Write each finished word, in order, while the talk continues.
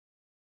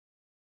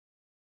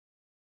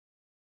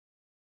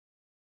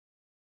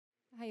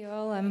Hi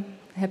all, I'm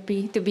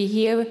happy to be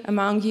here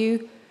among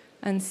you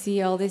and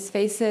see all these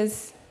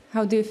faces.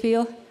 How do you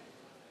feel?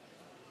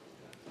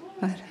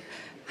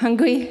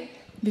 Hungry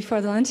before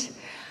the lunch?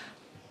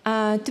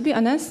 To be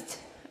honest,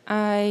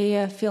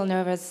 I feel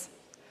nervous.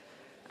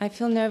 I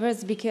feel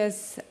nervous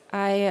because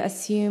I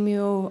assume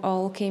you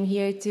all came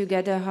here to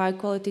get a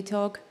high-quality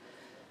talk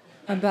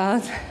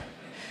about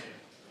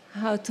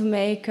how to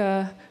make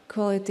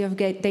quality of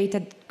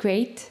data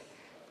great.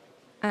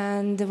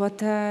 And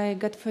what I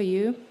got for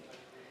you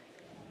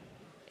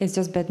is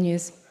just bad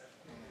news.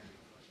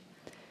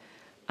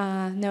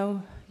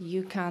 No,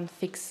 you can't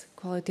fix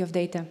quality of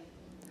data.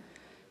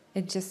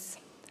 It's just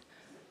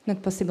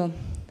not possible.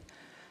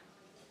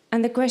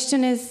 And the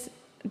question is,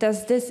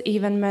 does this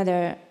even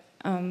matter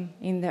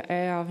in the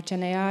era of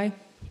GenAI?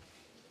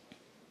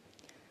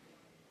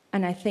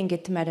 And I think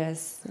it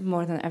matters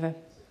more than ever,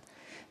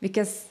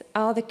 because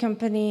all the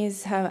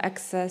companies have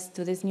access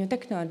to this new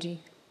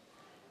technology.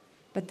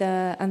 But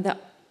the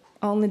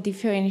only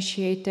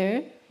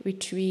differentiator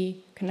which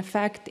we can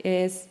affect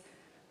is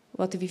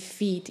what we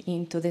feed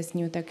into this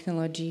new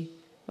technology,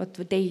 what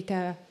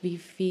data we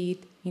feed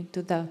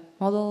into the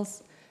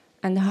models,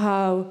 and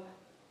how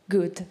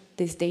good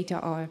these data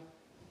are.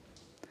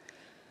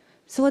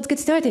 So let's get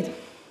started.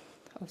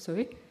 Oh,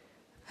 sorry.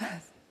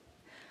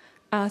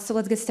 So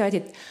let's get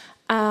started.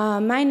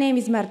 My name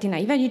is Martina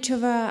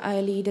Ivanicova. I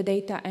lead the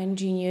data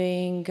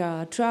engineering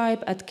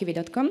tribe at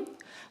Kiwi.com.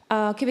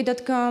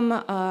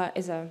 Kiwi.com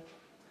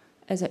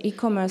is an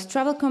e-commerce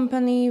travel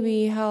company.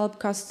 We help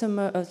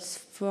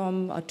customers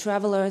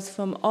travelers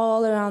from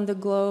all around the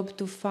globe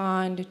to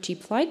find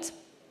cheap flights.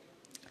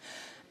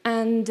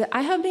 And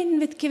I have been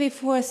with Kiwi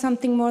for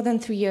something more than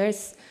 3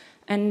 years.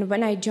 And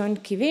when I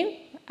joined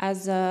Kiwi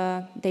as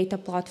a data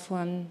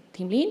platform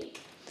team lead,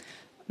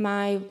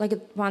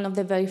 one of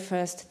the very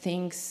first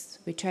things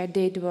which I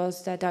did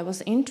was that I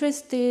was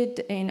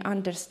interested in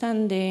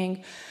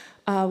understanding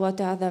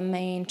what are the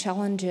main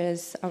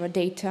challenges our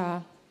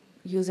data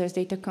users,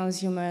 data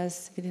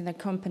consumers within the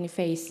company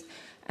face.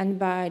 And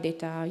by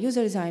data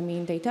users, I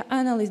mean data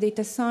analysts,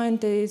 data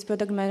scientists,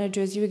 product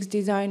managers, UX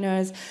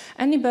designers,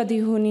 anybody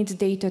who needs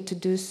data to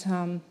do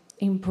some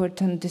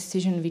important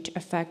decision which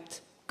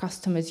affect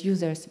customers,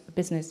 users,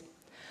 business.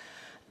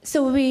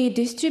 So we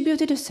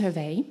distributed a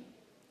survey,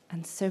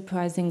 and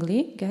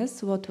surprisingly,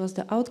 guess what was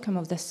the outcome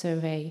of the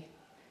survey?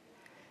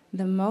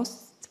 The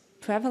most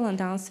prevalent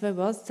answer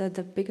was that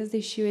the biggest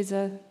issue is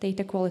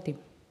data quality.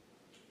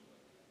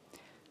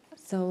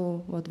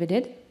 So what we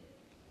did?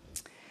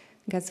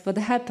 Guess what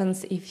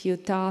happens if you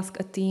task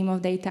a team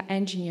of data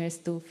engineers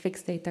to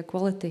fix data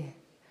quality?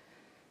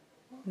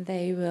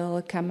 They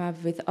will come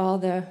up with all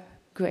the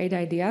great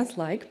ideas,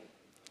 like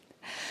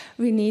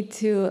we need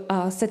to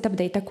set up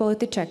data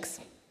quality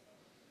checks.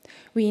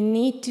 We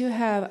need to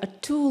have a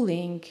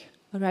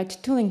right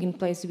tooling in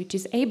place which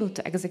is able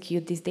to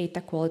execute these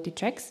data quality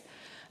checks.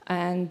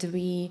 And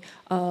we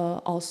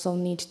also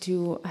need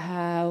to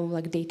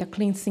have data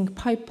cleansing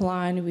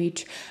pipeline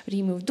which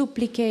remove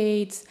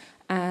duplicates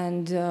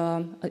and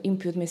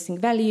input missing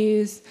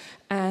values,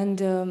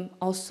 and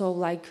also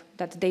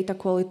that data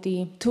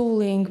quality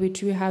tooling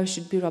which we have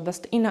should be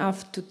robust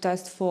enough to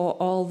test for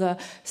all the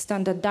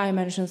standard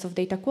dimensions of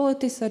data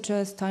quality, such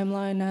as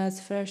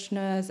timeliness,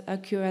 freshness,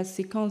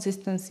 accuracy,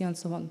 consistency, and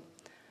so on.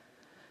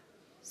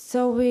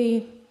 So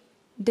we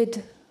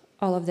did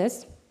all of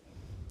this.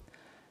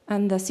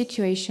 And the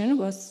situation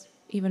was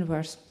even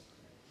worse.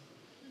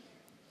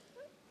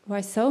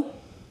 Why so?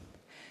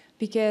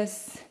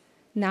 Because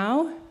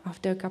now,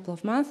 after a couple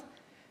of months,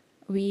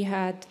 we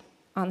had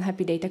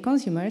unhappy data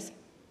consumers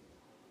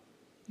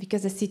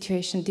because the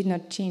situation did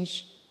not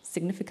change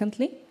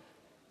significantly,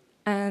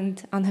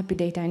 and unhappy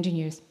data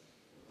engineers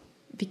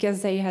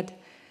because they had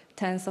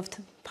tens of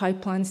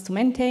pipelines to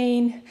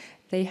maintain,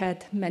 they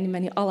had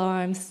many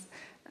alarms,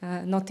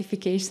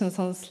 notifications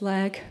on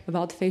Slack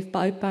about failed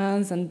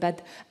pipelines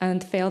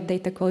and failed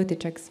data quality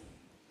checks.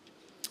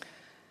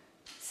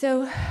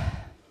 So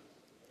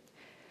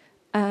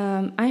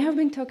I have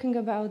been talking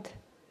about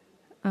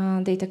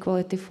data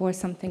quality for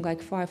something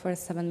like 5 or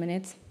 7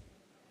 minutes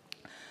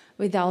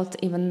without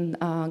even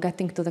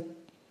getting to the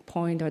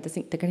point or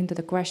getting to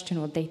the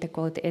question what data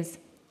quality is.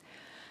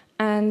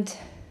 And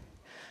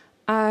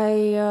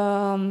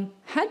I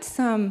had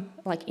some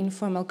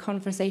informal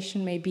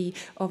conversation, maybe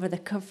over the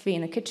coffee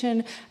in the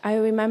kitchen. I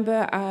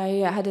remember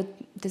I had a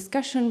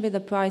discussion with a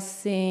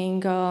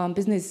pricing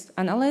business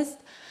analyst,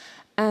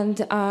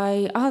 and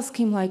I asked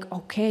him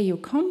okay, you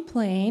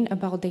complain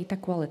about data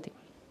quality.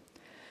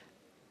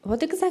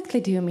 What exactly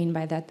do you mean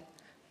by that?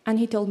 And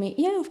he told me,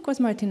 yeah, of course,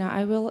 Martina,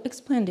 I will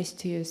explain this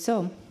to you.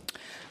 So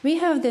we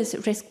have this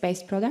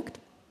risk-based product,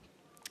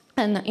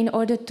 and in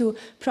order to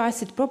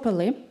price it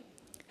properly,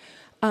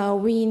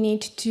 we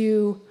need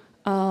to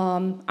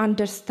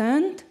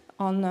understand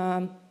on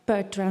a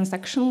per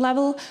transaction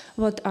level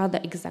what are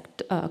the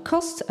exact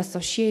costs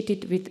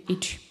associated with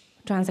each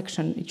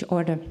transaction, each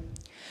order.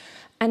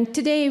 And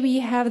today we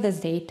have this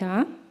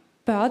data,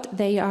 but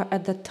they are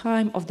at the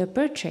time of the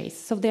purchase,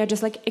 so they are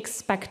just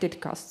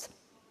expected costs.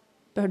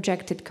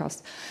 projected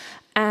cost.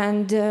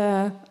 And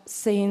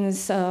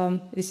since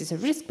this is a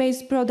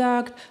risk-based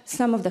product,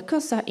 some of the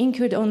costs are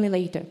incurred only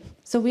later.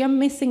 So we are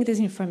missing this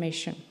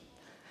information.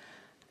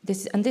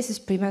 This is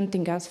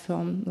preventing us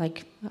from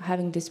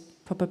having this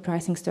proper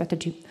pricing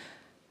strategy.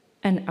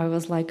 And I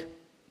was like,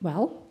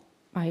 well,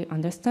 I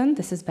understand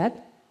this is bad,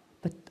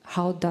 but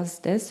how does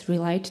this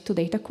relate to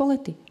data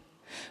quality?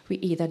 We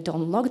either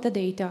don't log the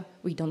data,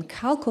 we don't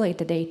calculate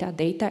the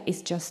data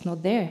is just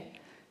not there.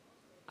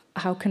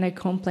 How can I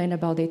complain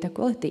about data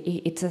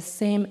quality? It's the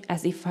same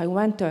as if I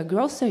went to a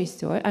grocery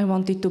store, I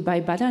wanted to buy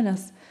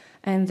bananas,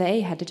 and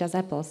they had just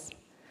apples.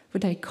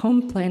 Would I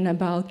complain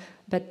about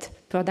the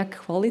product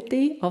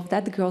quality of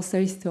that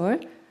grocery store?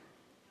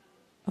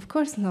 Of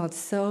course not.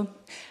 So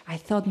I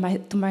thought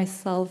to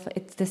myself,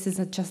 this is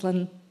just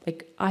an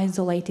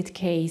isolated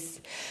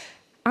case,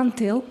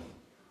 until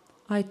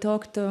I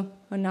talked to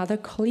another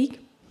colleague,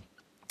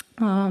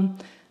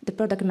 the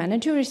product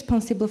manager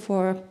responsible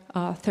for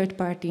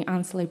third-party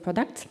ancillary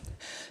products.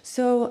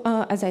 So,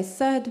 as I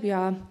said, we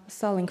are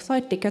selling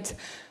flight tickets,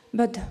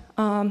 but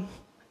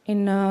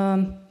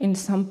in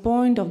some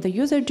point of the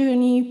user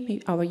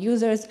journey, our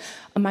users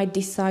might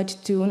decide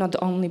to not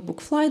only book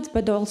flights,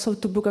 but also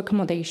to book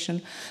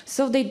accommodation.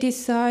 So they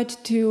decide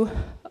to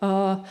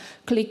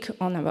click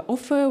on our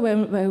offer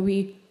where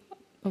we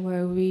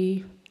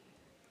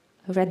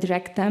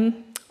redirect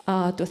them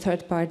to a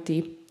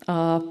third-party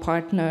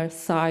partner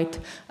site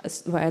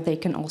where they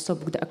can also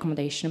book the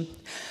accommodation.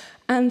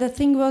 And the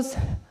thing was,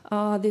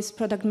 this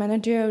product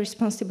manager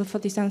responsible for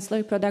these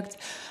ancillary products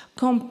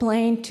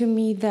complained to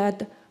me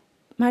that,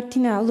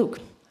 Martina, look,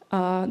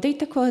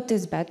 data quality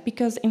is bad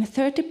because in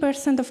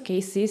 30% of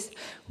cases,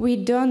 we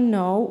don't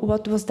know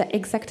what was the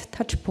exact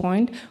touch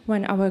point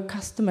when our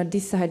customer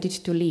decided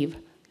to leave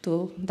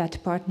to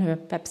that partner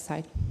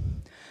website.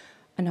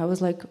 And I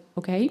was like,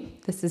 okay,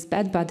 this is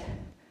bad, but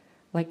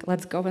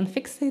let's go and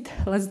fix it.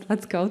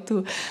 Let's go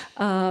to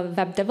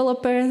web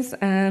developers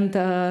and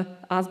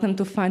ask them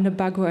to find a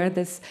bug where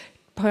this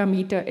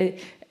parameter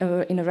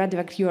in a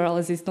redirect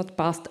URL is not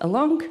passed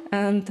along,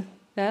 and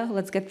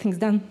let's get things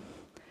done.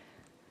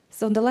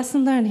 So the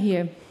lesson learned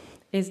here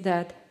is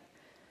that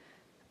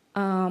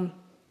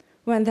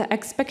whenever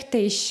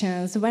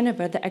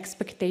the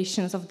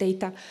expectations of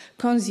data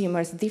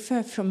consumers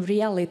differ from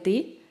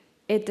reality,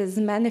 it is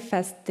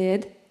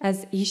manifested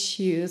as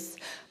issues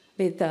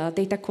with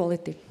data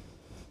quality.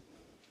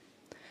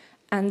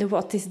 And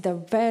what is the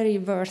very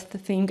worst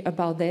thing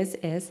about this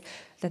is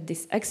that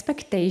these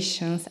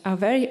expectations are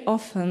very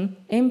often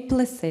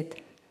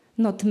implicit,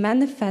 not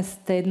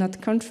manifested,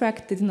 not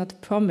contracted, not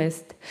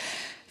promised.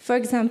 For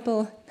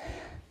example,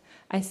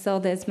 I saw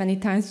this many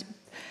times,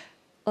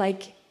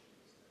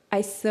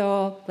 I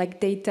saw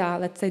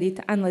let's say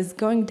data analysts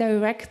going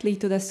directly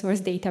to the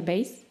source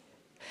database,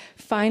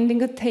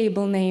 finding a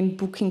table named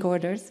booking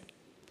orders,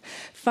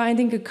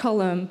 finding a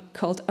column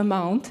called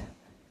amount,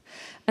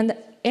 and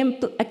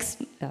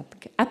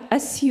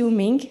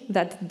assuming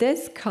that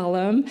this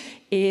column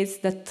is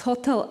the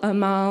total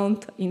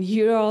amount in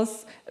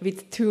euros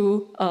with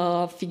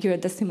two-figure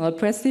decimal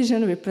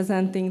precision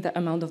representing the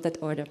amount of that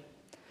order.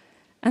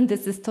 And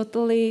this is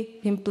totally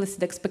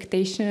implicit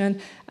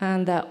expectation,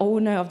 and the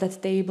owner of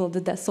that table,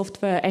 the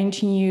software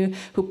engineer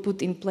who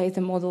put in place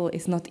the model,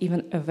 is not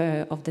even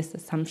aware of this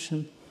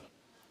assumption.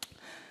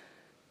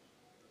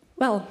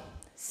 Well,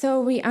 so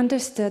we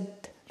understood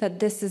that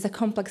this is a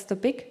complex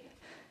topic,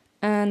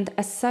 and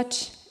as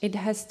such, it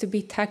has to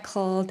be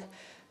tackled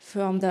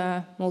from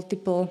the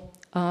multiple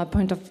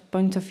point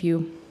of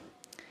view.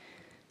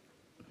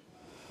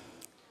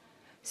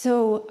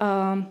 So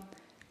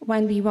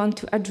when we want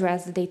to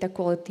address the data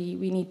quality,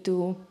 we need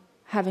to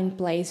have in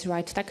place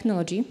right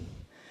technology,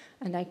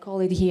 and I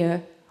call it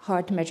here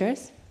hard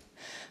measures.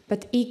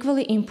 But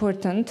equally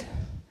important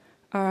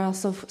are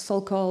also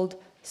so-called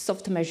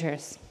soft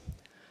measures.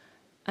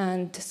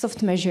 And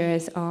soft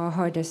measures are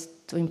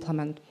hardest to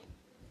implement.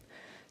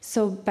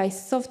 So by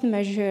soft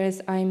measures,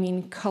 I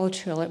mean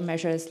cultural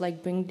measures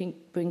like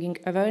bringing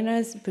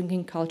awareness,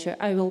 bringing culture.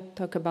 I will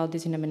talk about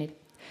this in a minute.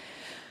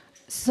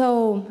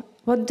 So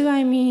what do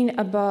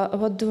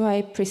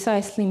I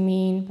precisely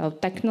mean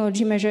about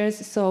technology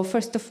measures? So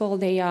first of all,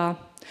 they are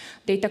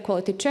data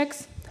quality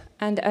checks.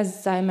 And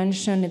as I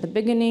mentioned in the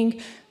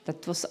beginning,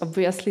 that was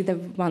obviously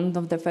one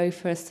of the very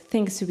first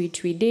things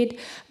which we did.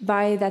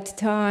 By that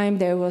time,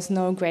 there was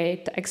no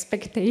great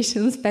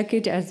expectations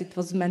package, as it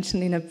was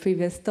mentioned in a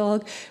previous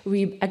talk.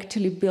 We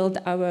actually built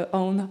our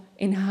own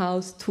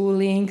in-house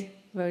tooling,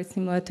 very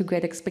similar to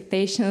Great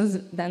Expectations.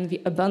 Then we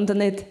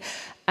abandoned it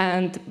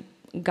and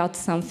got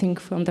something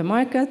from the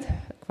market.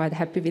 Quite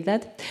happy with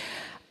that.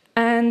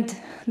 And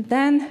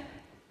then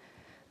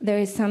there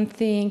is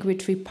something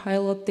which we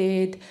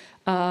piloted,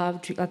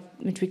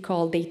 which we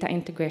call data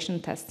integration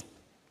tests.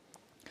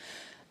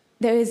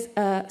 There is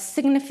a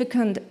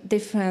significant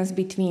difference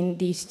between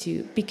these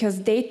two, because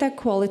data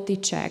quality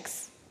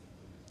checks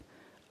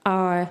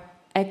are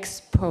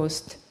ex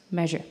post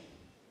measure.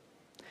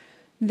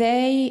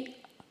 They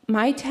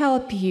might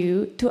help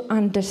you to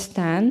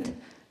understand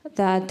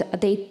that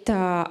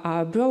data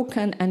are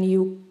broken and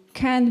you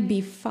can't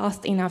be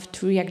fast enough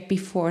to react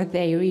before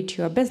they reach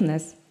your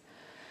business.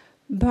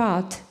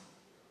 But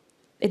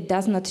it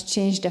does not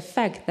change the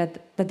fact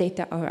that the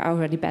data are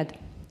already bad.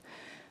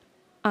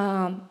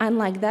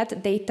 Unlike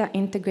that, data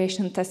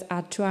integration tests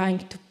are trying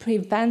to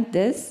prevent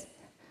this,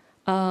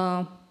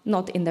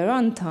 not in the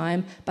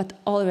runtime, but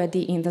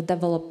already in the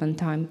development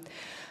time.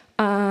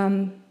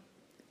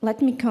 Let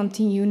me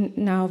continue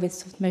now with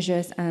soft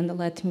measures, and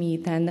let me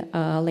then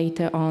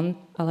later on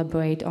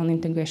elaborate on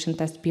integration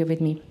tests. Bear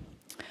with me.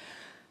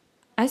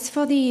 As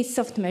for the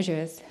soft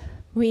measures,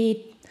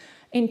 we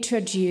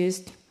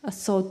introduced a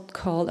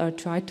so-called, or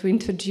tried to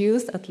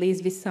introduce, at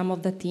least with some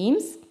of the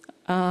teams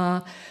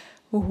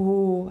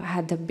who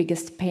had the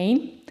biggest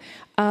pain,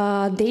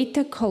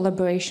 data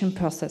collaboration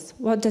process.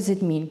 What does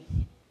it mean?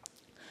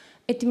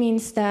 It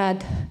means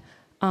that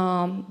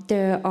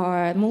there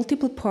are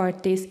multiple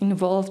parties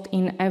involved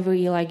in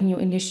every new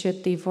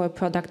initiative or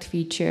product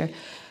feature.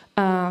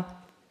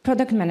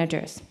 Product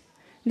managers.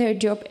 Their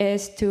job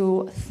is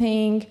to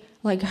think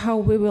how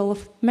we will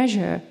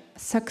measure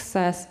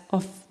success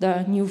of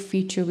the new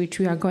feature which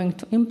we are going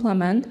to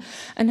implement,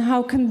 and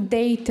how can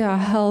data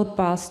help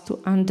us to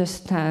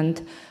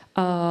understand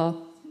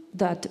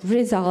that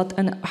result,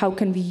 and how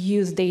can we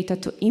use data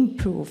to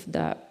improve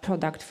the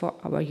product for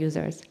our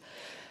users.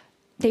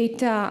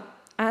 Data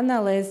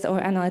analysts or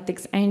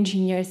analytics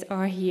engineers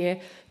are here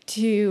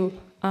to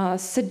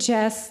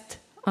suggest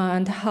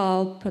and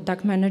help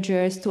product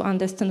managers to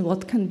understand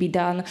what can be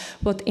done,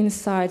 what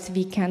insights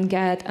we can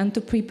get, and to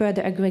prepare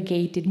the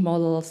aggregated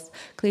models,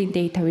 clean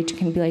data which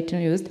can be later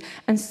used.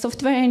 And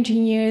software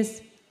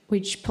engineers,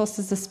 which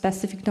possess a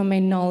specific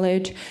domain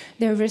knowledge,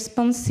 they're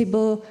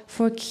responsible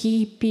for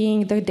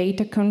keeping the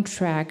data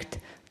contract,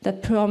 the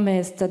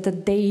promise that the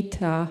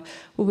data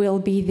will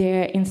be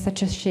there in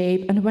such a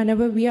shape. And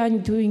whenever we are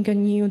doing a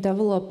new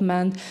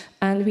development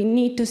and we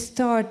need to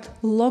start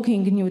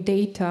logging new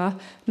data,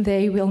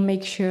 they will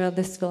make sure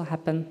this will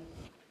happen.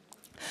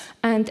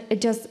 And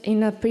just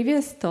in a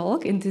previous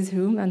talk in this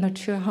room, I'm not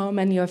sure how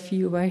many of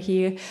you were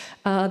here,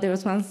 there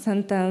was one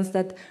sentence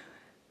that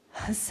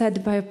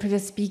said by a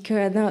previous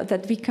speaker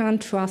that we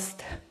can't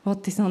trust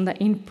what is on the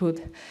input.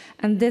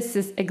 And this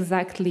is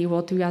exactly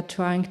what we are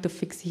trying to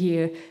fix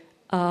here.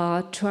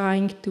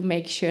 Trying to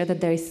make sure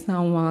that there is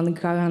someone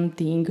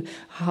guaranteeing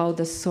how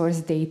the source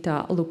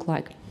data look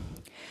like.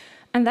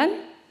 And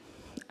then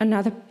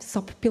another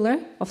sub-pillar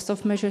of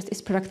soft measures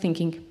is product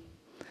thinking.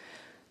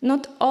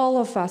 Not all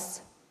of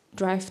us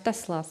drive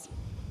Teslas.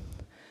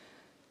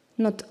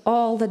 Not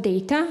all the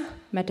data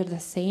matter the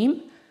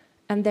same,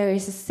 and there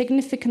is a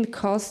significant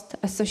cost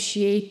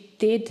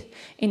associated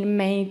in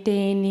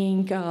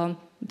maintaining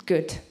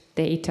good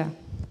data.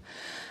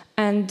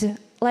 And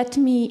let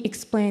me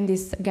explain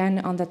this again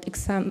on that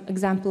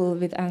example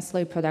with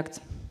ancillary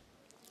products.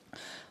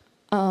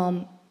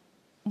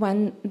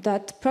 When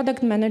that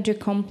product manager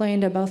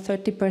complained about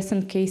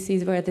 30%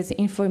 cases where this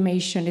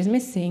information is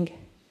missing,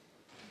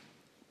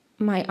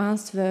 my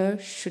answer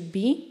should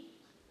be,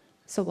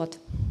 so what?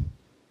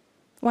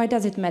 Why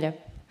does it matter?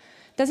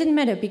 Does it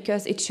matter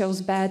because it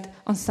shows bad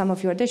on some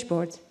of your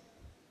dashboards?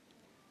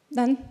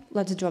 Then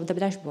let's drop the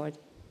dashboard.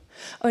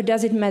 Or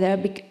does it matter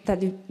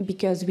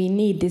because we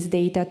need this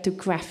data to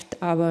craft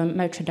our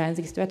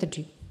merchandising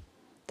strategy?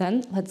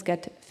 Then let's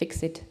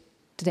fix it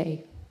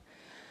today.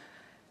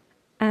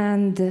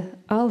 And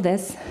all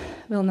this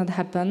will not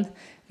happen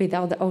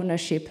without the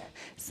ownership.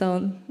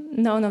 So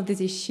none of these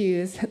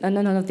issues,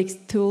 none of these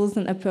tools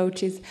and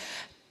approaches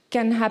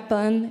can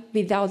happen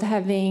without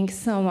having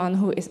someone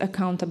who is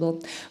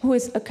accountable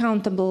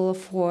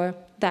for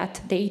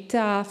that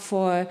data,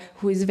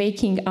 who is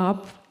waking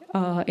up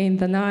in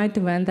the night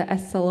when the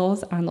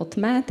SLOs are not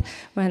met,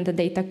 when the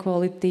data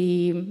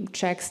quality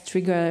checks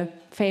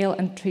fail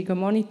and trigger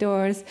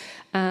monitors,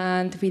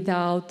 and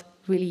without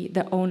really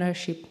the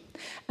ownership.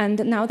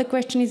 And now the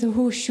question is,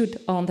 who should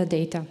own the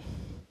data?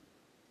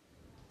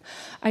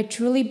 I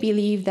truly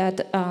believe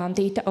that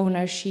data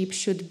ownership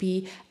should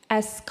be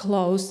as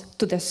close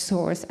to the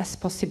source as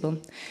possible,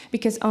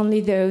 because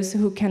only those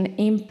who can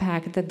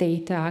impact the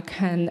data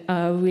can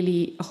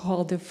really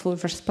hold the full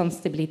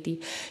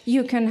responsibility.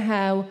 You can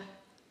have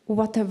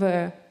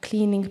whatever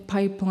cleaning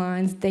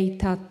pipelines,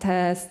 data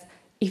tests,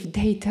 if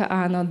data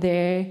are not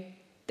there,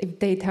 if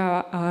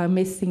data are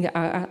missing,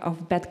 are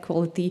of bad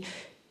quality,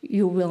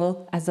 you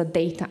will, as a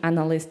data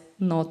analyst,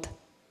 not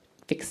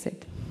fix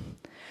it.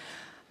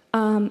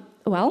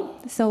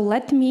 So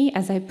let me,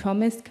 as I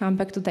promised, come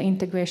back to the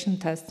integration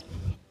test.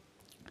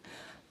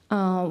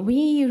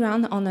 We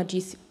run on a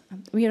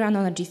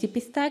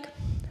GCP stack,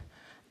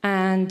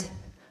 and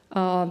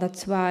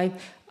that's why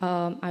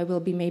I will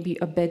be maybe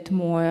a bit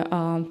more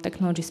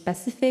technology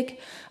specific.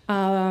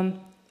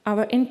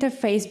 Our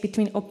interface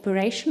between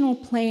operational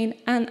plane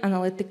and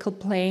analytical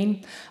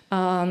plane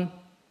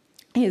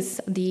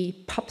is the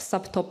pub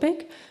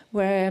subtopic,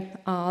 where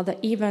the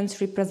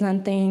events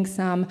representing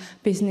some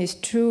business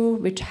true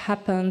which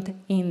happened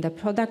in the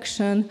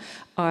production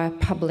are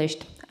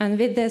published. And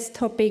with this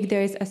topic,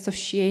 there is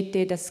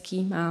associated a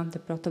schema, the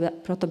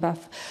protobuf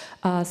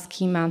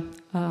schema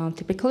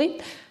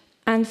typically.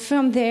 And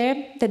from there,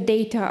 the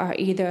data are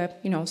either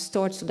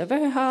stored to the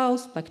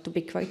warehouse, like to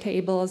BigQuery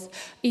tables.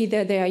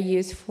 Either they are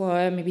used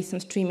for maybe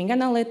some streaming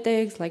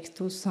analytics, like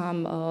to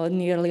some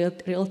nearly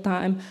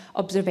real-time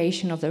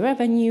observation of the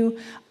revenue.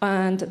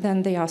 And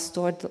then they are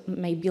stored,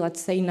 maybe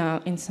let's say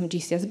now in some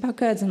GCS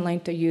buckets, and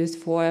later used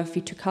for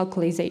feature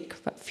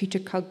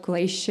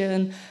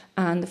calculation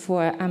and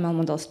for ML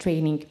models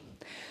training.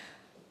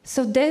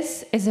 So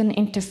this is an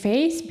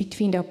interface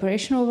between the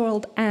operational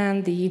world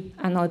and the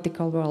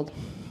analytical world.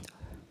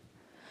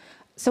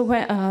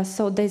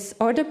 So this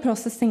order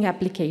processing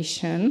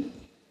application,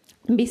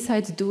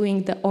 besides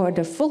doing the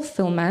order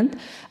fulfillment,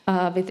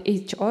 with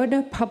each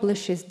order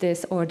publishes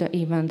this order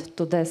event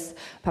to this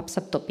pub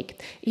subtopic.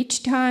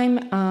 Each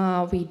time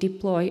we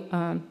deploy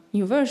a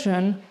new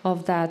version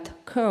of that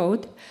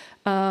code,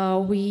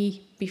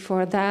 we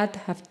before that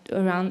have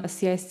to run a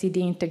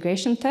CI/CD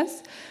integration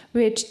test,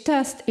 which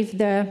tests if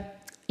the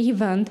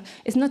event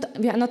is not.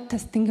 We are not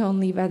testing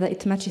only whether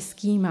it matches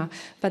schema,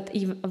 but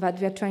we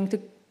are trying to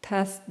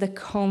test the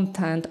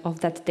content of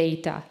that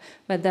data,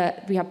 whether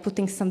we are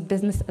putting some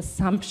business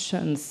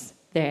assumptions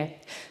there.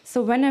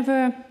 So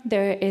whenever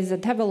there is a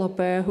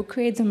developer who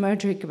creates a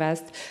merge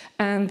request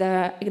and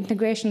the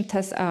integration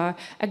tests are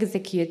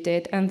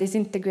executed and these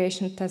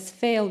integration tests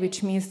fail,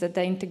 which means that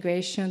the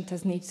integration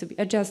test needs to be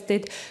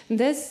adjusted,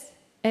 this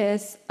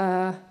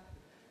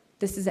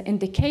is an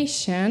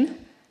indication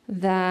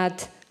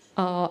that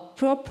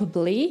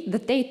probably the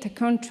data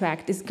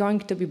contract is going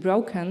to be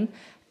broken,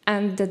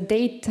 and the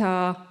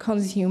data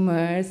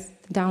consumers,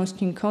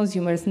 downstream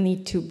consumers,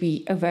 need to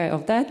be aware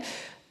of that,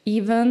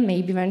 even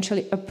maybe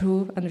eventually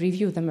approve and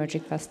review the merge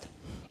request.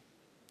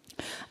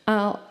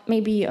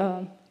 Maybe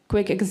a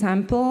quick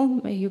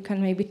example. You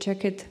can maybe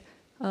check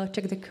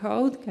the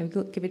code. I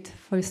will give it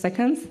 40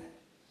 seconds.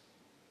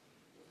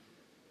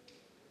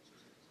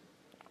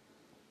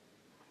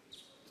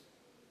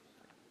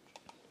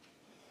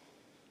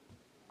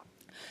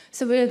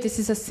 So really, this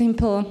is a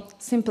simple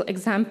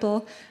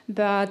example,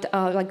 but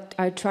like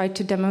I tried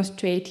to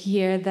demonstrate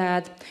here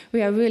that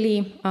we are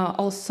really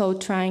also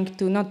trying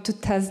to not to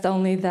test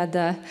only that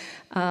the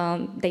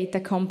data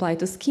comply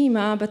to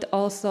schema, but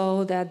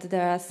also that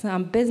there are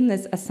some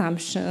business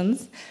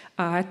assumptions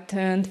are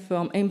turned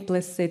from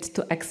implicit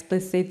to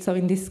explicit. So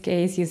in this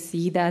case, you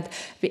see that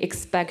we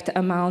expect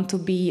amount to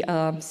be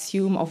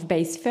sum of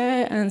base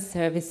fare and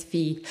service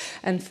fee.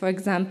 And for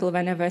example,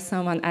 whenever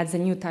someone adds a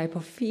new type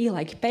of fee,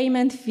 like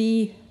payment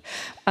fee,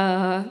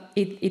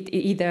 it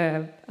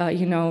either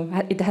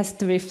it has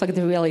to reflect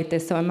the reality.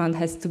 So amount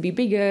has to be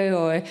bigger,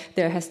 or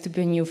there has to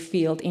be a new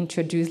field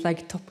introduced,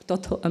 like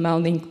total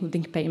amount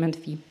including payment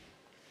fee.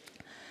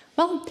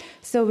 Well,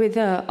 so with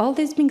all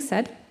this being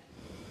said,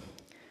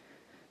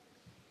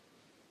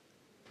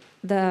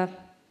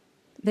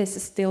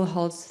 this still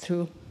holds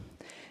true.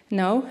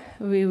 No,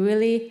 we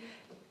really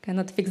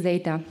cannot fix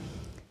data.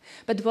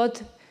 But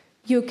what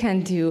you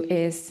can do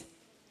is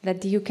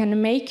that you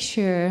can make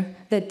sure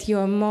that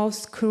your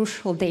most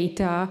crucial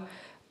data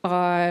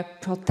are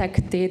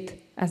protected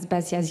as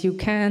best as you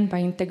can by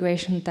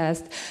integration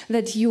test,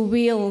 that you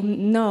will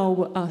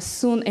know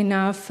soon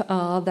enough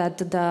that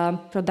the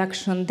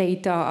production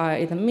data are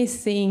either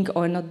missing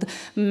or not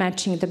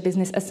matching the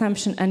business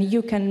assumption, and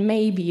you can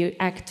maybe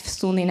act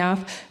soon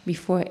enough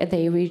before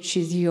they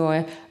reaches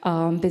your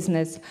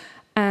business.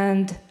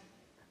 And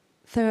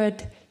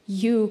third,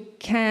 you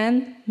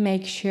can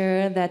make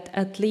sure that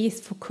at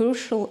least for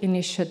crucial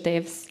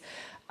initiatives,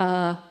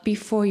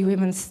 before you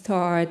even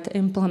start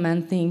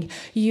implementing,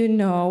 you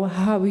know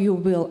how you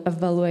will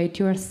evaluate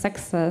your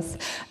success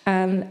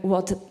and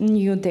what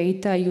new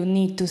data you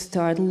need to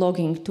start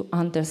logging to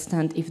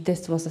understand if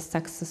this was a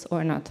success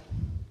or not.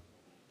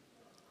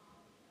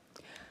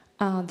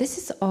 This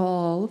is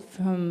all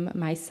from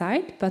my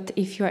side, but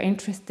if you are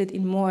interested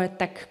in more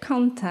tech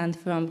content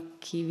from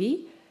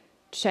Kiwi,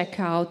 check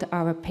out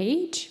our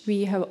page.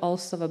 We have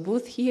also a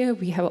booth here.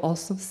 We have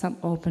also some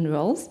open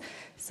roles.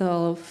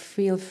 So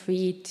feel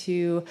free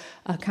to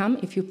come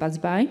if you pass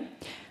by.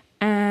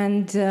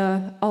 And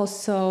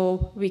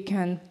also we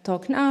can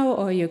talk now,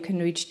 or you can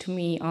reach to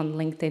me on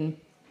LinkedIn.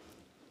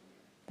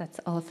 That's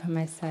all from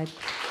my side.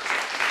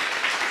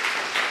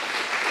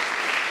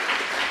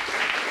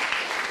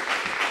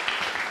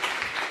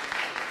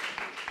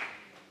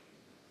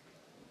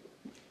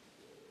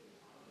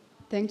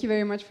 Thank you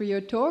very much for your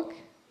talk.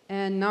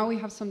 And now we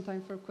have some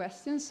time for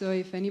questions. So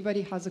if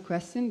anybody has a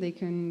question, they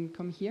can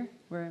come here,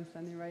 where I'm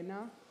standing right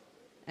now,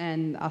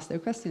 and ask their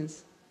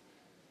questions.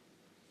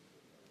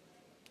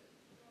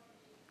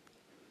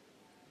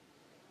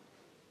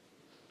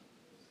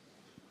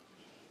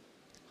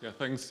 Yeah,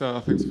 thanks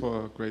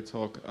for a great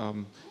talk.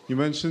 You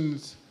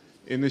mentioned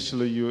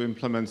initially you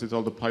implemented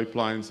all the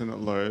pipelines and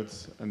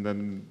alerts, and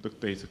then the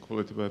data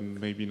quality were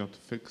maybe not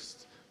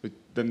fixed. But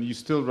then you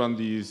still run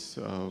these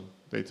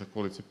data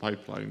quality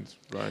pipelines,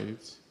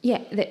 right?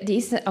 Yeah,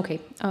 okay.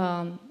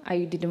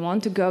 I didn't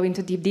want to go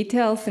into deep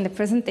details in the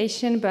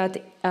presentation, but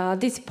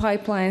these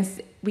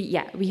pipelines,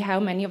 we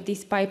have many of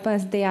these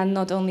pipelines. They are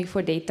not only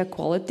for data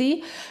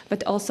quality,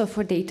 but also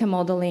for data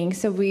modeling.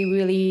 So we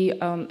really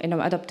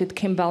adopted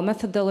Kimball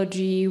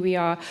methodology. We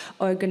are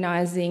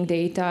organizing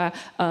data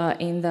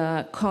in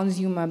the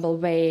consumable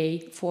way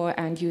for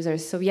end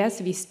users. So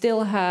yes, we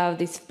still have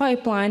this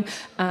pipelines,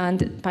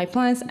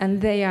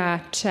 and they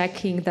are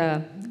checking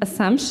the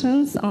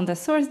assumptions on the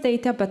source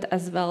data, but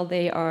as well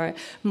they are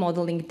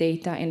modeling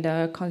data in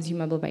the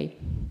consumable way.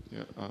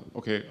 Yeah.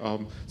 Okay.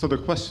 So the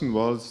question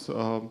was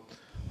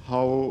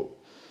how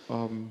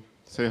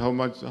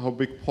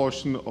big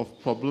portion of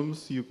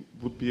problems you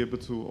would be able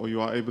to, or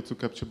you are able to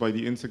capture by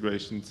the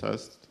integration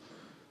test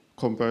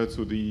compared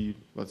to the,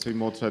 let's say,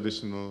 more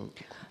traditional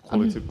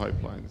quality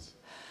pipelines.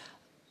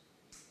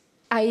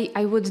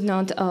 I would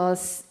not.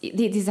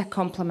 These are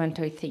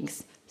complementary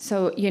things.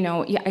 So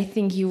I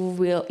think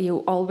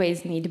you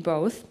always need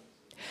both.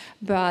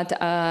 But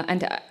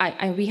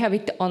we have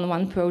it on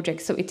one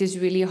project, so it is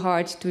really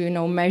hard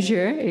to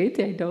measure it.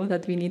 I know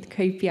that we need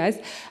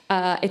KPIs.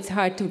 It's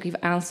hard to give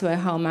answer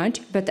how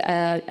much, but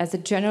as a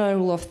general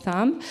rule of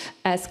thumb,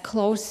 as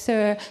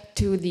closer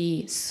to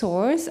the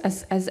source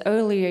as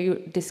earlier you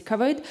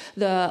discovered,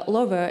 the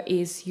lower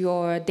is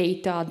your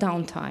data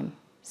downtime.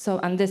 So,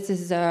 and this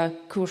is a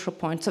crucial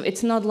point. So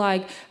it's not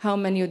like how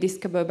many you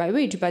discover by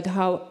which, but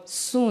how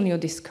soon you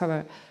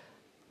discover.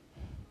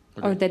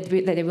 Okay. Or that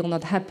it will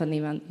not happen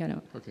even,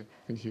 Okay,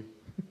 thank you.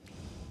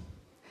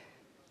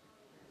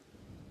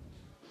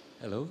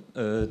 Hello,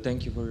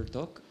 thank you for your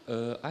talk.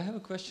 I have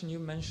a question. You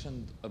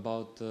mentioned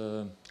about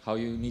how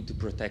you need to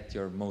protect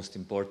your most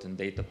important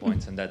data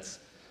points, and that's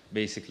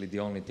basically the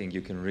only thing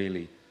you can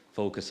really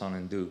focus on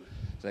and do.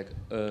 It's like,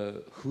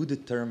 who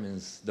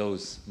determines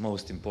those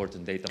most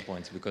important data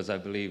points? Because I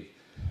believe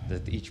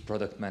that each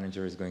product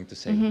manager is going to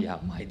say, yeah,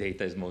 my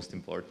data is most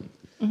important.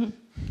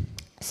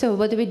 So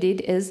what we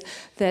did is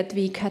that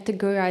we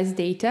categorized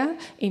data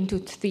into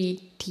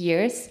 3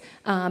 tiers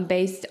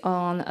based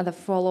on the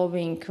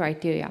following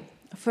criteria.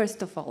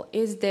 First of all,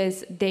 is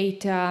this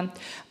data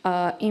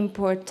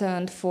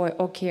important for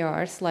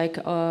OKRs, like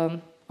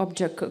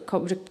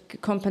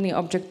company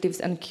objectives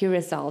and key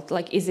result?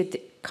 Like, is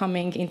it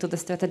coming into the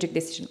strategic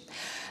decision?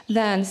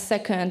 Then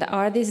second,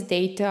 are these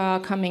data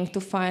coming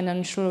to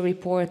financial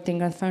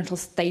reporting and financial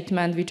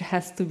statement, which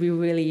has to be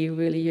really,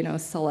 really,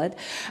 solid?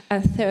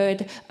 And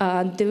third,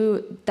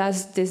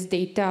 does this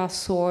data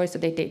source,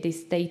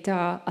 this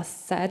data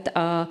set,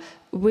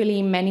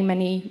 really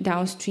many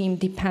downstream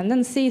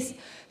dependencies?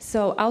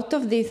 So out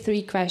of these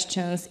 3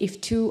 questions, if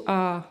 2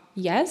 are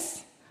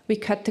yes, we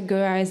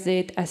categorize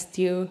it as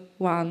tier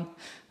 1.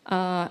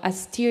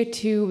 As tier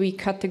 2, we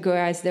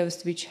categorize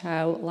those which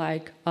have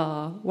like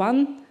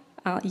 1.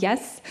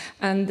 Yes,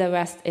 and the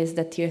rest is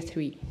the tier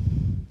 3.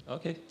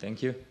 Okay,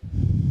 thank you.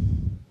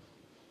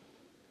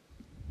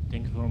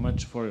 Thank you very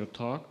much for your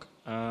talk.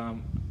 I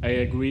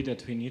agree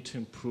that we need to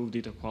improve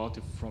data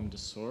quality from the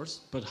source,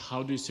 but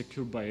how do you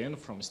secure buy-in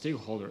from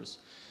stakeholders?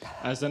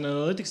 As an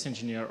analytics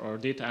engineer or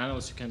data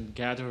analyst, you can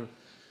gather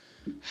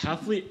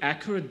halfly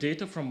accurate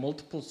data from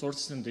multiple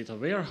sources in data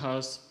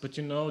warehouse, but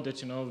you know that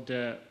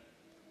the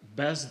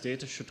best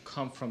data should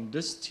come from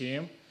this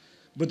team.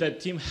 But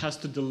that team has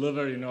to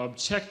deliver,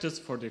 objectives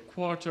for the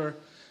quarter.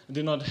 And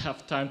do not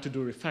have time to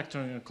do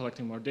refactoring and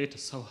collecting more data.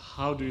 So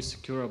how do you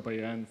secure a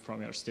buy-in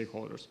from your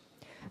stakeholders?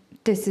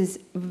 This is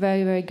a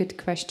very, very good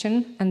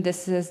question. And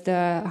this is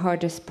the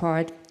hardest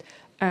part.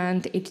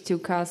 And it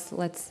took us,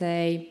 let's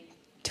say,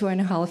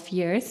 2.5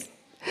 years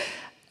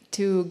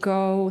to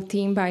go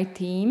team by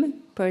team,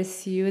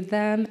 pursue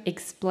them,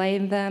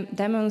 explain them,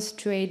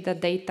 demonstrate the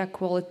data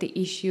quality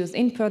issues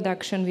in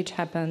production which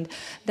happened,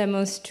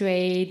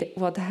 demonstrate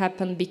what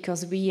happened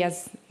because we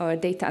as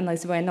data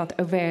analysts were not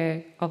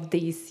aware of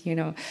these,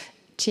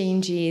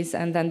 changes,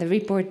 and then the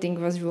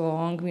reporting was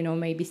wrong,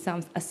 maybe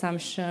some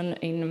assumption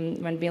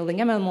when building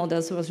ML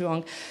models was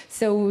wrong.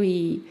 So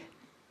we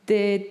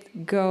did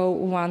go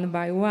one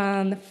by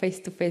one,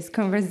 face-to-face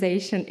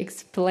conversation,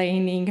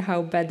 explaining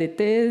how bad it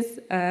is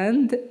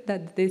and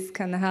that this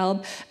can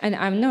help. And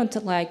I'm not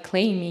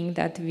claiming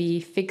that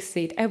we fix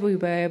it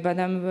everywhere, but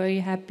I'm very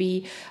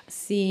happy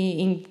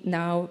seeing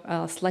now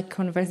a Slack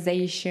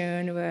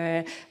conversation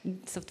where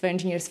software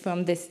engineers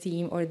from this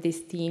team or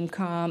this team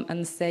come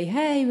and say,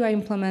 hey, we are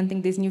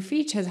implementing these new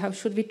features. How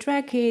should we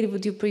track it?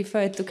 Would you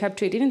prefer to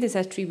capture it in this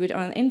attribute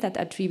or in that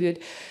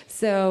attribute?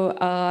 So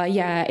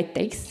yeah, it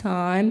takes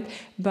time,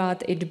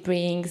 but it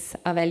brings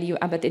a value.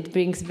 But it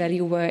brings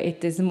value where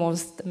it is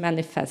most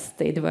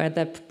manifested, where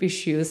the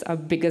issues are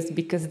biggest,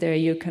 because there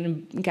you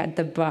can get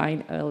the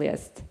buy-in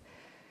earliest.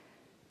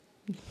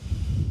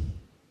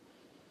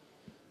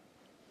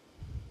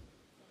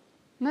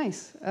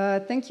 Nice.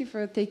 Thank you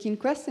for taking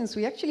questions.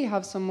 We actually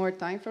have some more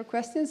time for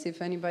questions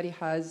if anybody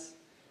has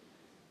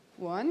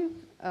one.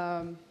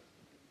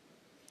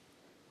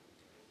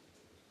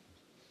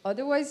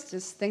 Otherwise,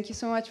 just thank you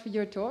so much for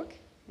your talk.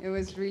 It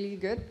was really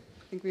good.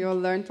 I think we all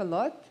learned a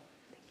lot.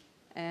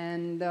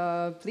 And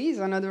please,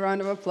 another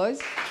round of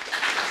applause.